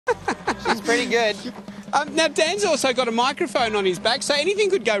It's pretty good. Now, Dan's also got a microphone on his back, so anything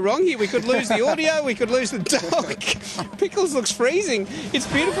could go wrong here. We could lose the audio, we could lose the dog. Pickles looks freezing. It's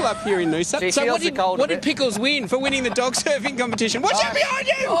beautiful up here in Noosa. She So feels the cold what a did bit. Pickles win for winning the dog surfing competition? Watch out behind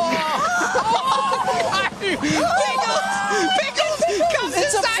you! Pickles! Come to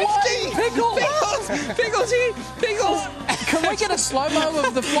safety! Pickles here! Pickles! Can we get a slow-mo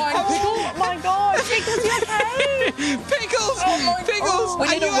of the flying pickle? Oh my God, Pickles, you okay? Pickles! Oh my Pickles! God. We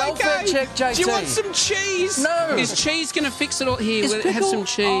need are a you welfare okay? check, JT. Do you want some cheese? No. Is cheese going to fix it all? Here, Is have some Pickle-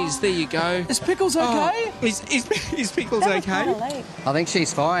 cheese. There you go. Is Pickles okay? Is Pickles That was okay? kinda late. I think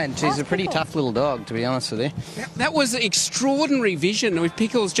she's fine. She's a pretty Pickles. tough little dog, to be honest with you. That was an extraordinary vision with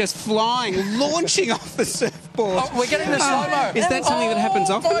Pickles just flying, launching off the surfboard. Oh, we're getting the slow-mo. Is that something that happens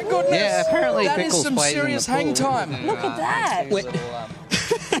Oh often? my goodness. Yeah, apparently that Pickles is some plays in the serious pool. hang time. Look at that.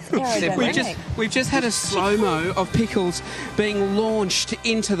 We've just had a slow-mo of Pickles being launched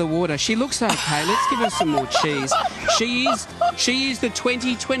into the water. She looks okay. Let's give her some more cheese. She is the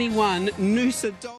 2021 Noosa dog.